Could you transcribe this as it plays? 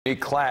A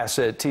class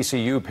at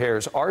TCU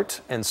pairs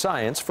art and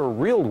science for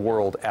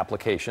real-world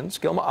applications.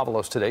 Gilma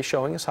Avalos today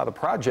showing us how the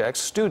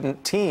projects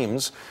student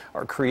teams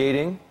are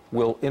creating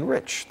will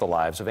enrich the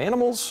lives of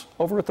animals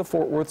over at the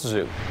Fort Worth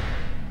Zoo.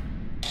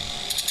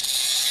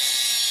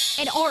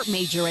 An art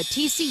major at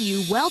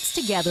TCU welds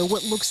together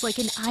what looks like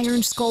an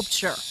iron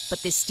sculpture,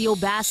 but this steel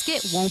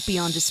basket won't be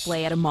on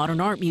display at a modern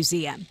art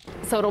museum.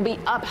 So it'll be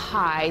up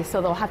high,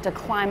 so they'll have to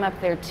climb up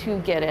there to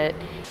get it.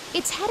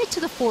 It's headed to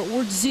the Fort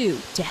Worth Zoo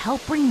to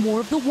help bring more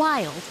of the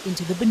wild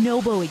into the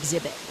bonobo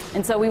exhibit.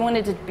 And so we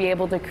wanted to be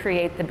able to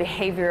create the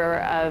behavior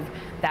of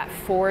that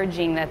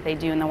foraging that they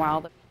do in the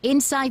wild.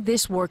 Inside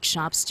this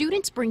workshop,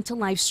 students bring to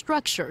life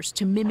structures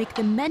to mimic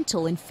the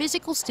mental and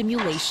physical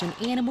stimulation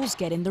animals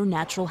get in their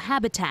natural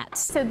habitats.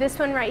 So this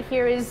one right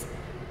here is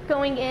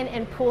going in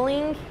and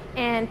pulling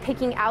and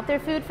picking out their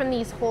food from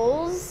these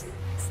holes.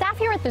 Staff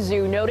here at the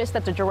zoo noticed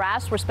that the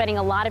giraffes were spending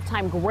a lot of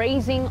time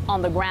grazing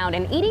on the ground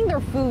and eating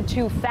their food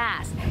too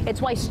fast. It's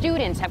why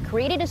students have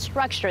created a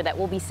structure that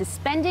will be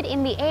suspended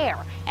in the air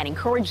and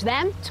encourage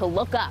them to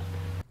look up.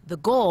 The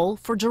goal,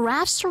 for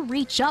giraffes to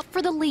reach up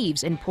for the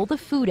leaves and pull the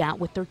food out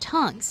with their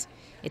tongues.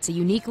 It's a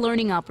unique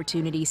learning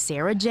opportunity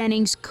Sarah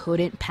Jennings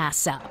couldn't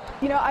pass up.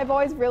 You know, I've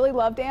always really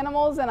loved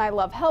animals and I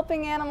love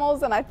helping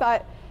animals, and I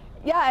thought,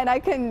 yeah, and I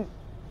can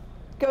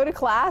go to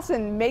class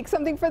and make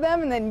something for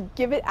them and then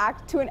give it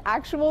to an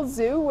actual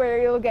zoo where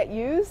it'll get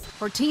used.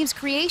 Her team's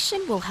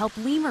creation will help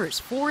lemurs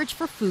forage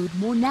for food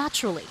more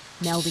naturally,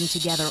 melding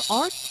together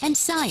art and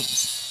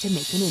science to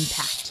make an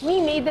impact.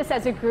 We made this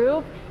as a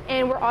group,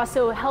 and we're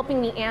also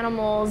helping the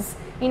animals,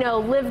 you know,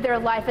 live their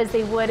life as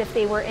they would if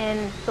they were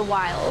in the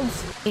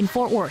wilds. In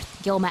Fort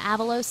Worth, Gilma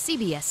Avalos,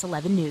 CBS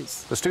 11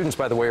 News. The students,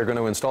 by the way, are going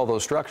to install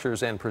those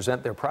structures and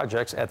present their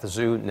projects at the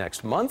zoo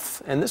next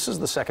month. And this is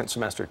the second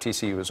semester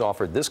TCU has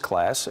offered this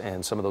class,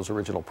 and some of those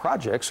original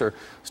projects are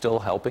still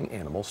helping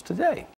animals today.